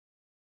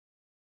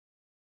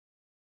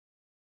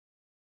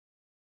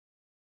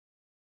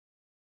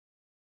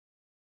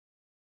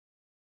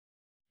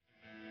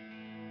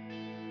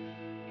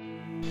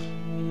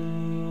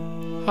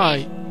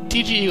Hi,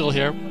 DG Eagle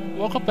here.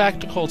 Welcome back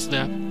to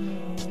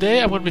Coldsnap.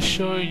 Today I'm going to be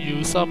showing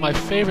you some of my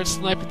favorite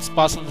sniping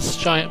spots on this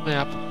giant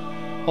map.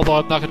 Although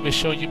I'm not going to be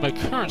showing you my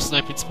current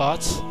sniping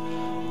spots.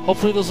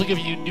 Hopefully those will give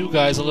you new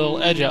guys a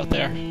little edge out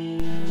there.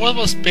 One of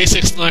the most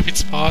basic sniping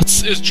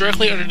spots is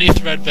directly underneath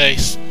the red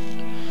base.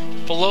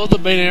 Below the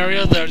main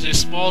area there is a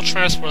small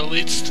transport that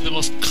leads to the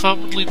most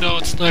commonly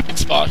known sniping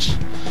spot.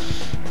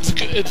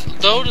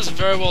 Though it is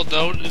very well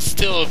known, it's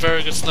still a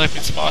very good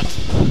sniping spot.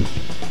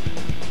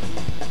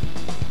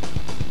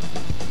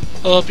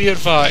 Be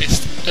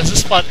advised, as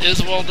this spot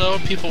is well known,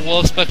 people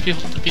will expect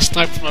people to be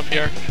sniped from up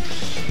here.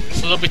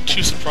 So don't be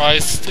too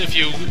surprised if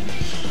you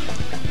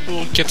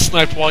will get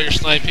sniped while you're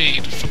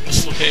sniping from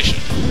this location.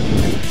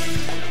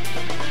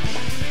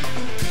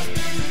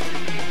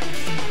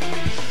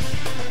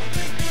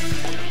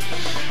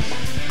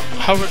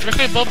 However,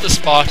 directly above this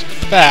spot, in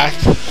the back,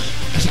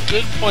 is a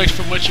good point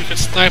from which you can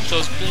snipe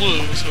those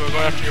blues who are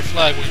going after your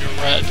flag when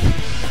you're red.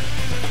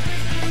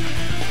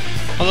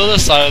 On the other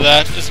side of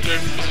that, it's a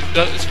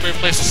great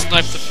place to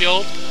snipe the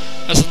field,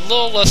 as it's a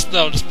little less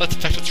known despite the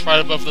fact it's right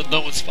above the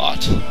known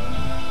spot.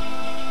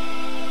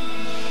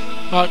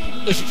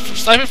 If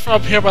sniping from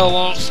up here by the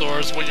long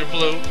swords when you're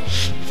blue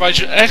provides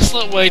you an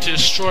excellent way to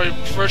destroy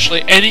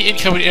virtually any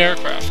incoming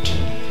aircraft,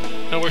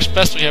 and it works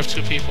best when you have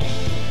two people.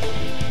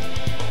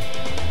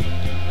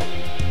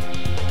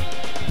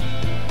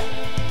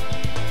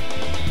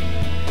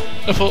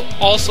 It will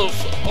also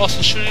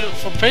shooting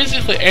from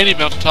basically any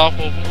mountaintop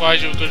will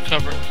provide you a good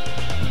cover.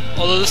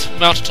 Although this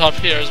mountaintop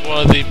here is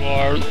one of the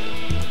more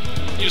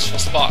useful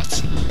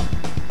spots.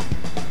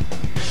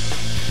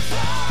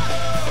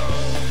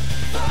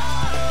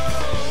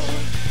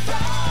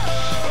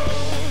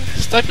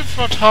 Sniping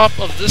from top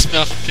of this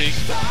mountain peak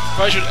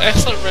provides you an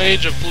excellent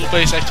range of blue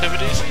base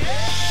activities.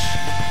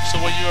 So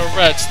when you are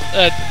red,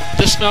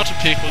 this mountain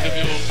peak will give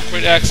you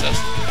great access.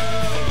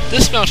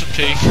 This mountain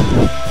peak,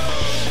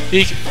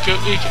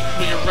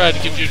 when you're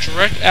red, gives you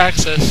direct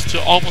access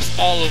to almost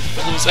all of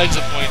blue's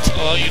exit points,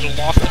 allowing you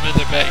to lock them in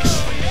their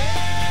base.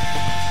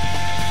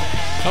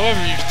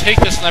 However, if you take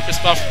this sniper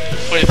spot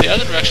pointing the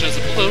other direction as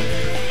a blue,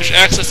 you should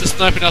access the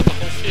sniping out the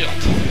whole field.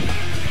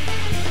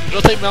 You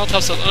don't think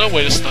mountaintops are another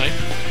way to snipe.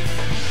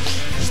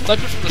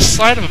 Sniping from the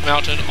side of a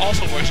mountain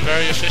also works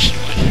very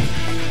efficiently,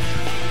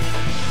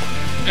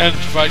 and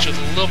provides you with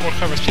a little more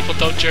cover as people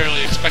don't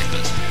generally expect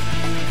this.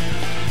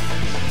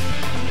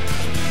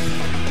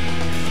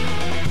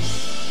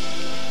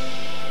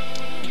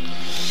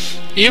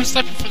 Even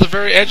sniping from the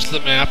very edge of the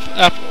map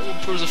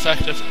proves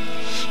effective.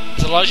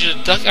 It allows you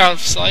to duck out of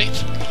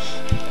sight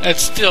and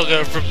still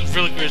get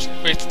really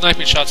great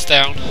sniping shots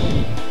down.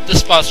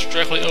 This spot is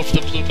directly over the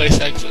blue base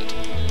exit.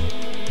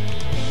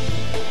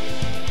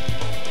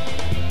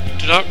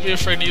 Do not be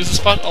afraid to use this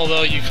spot,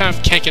 although you kind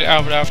of can't get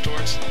out of it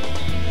afterwards.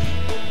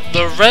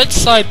 The red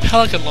side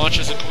pelican launch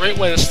is a great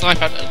way to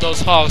snipe at those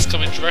hogs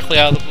coming directly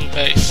out of the blue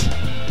base.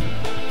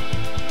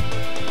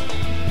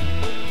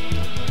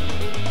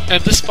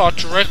 And this spot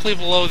directly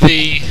below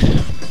the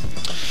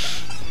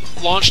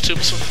launch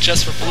tubes from the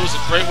jets for blue is a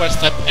great way to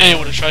snipe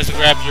anyone who tries to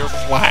grab your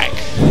flag.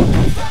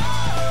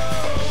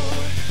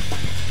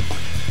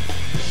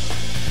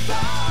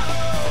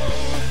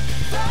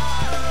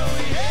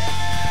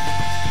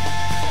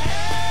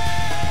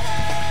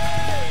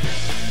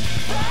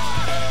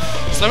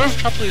 Sniping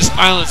from top of these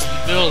islands in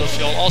the middle of the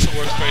field also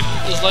works great.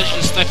 This allows you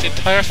to snipe the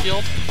entire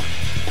field.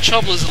 The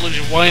trouble is it leaves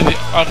you winding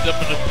out of the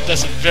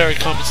that's a very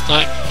common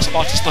spot to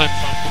snipe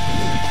from.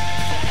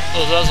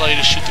 Although it does allow you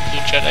to shoot the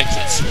blue jet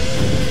exits.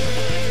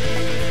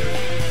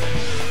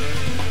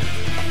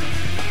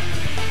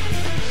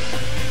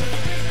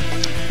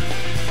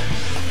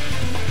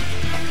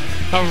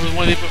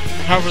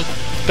 However,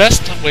 the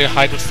best way to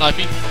hide with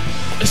sniping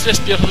is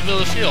just be up in the middle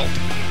of the field.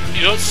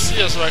 You don't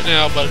see us right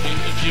now, but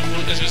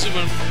as you zoom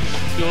in,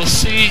 you will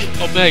see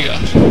Omega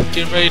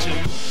getting ready to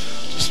do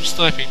some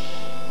sniping.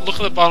 Look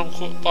at the bottom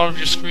of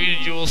your screen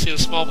and you will see a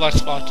small black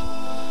spot.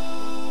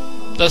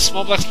 That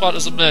small black spot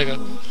is Omega,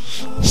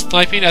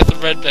 sniping at the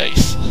red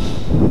base.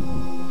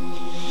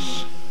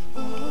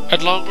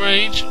 At long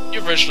range,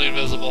 you're virtually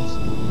invisible.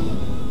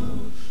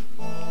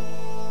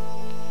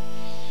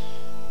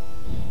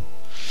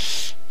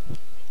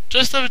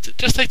 Just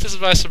take this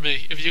advice from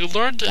me. If you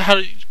learn how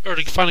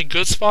to find a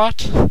good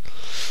spot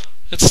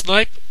and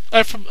snipe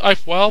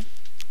well,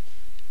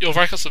 you'll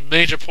rack up some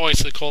major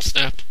points in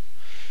Coldsnap.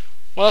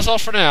 Well, that's all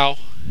for now.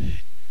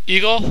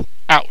 Eagle,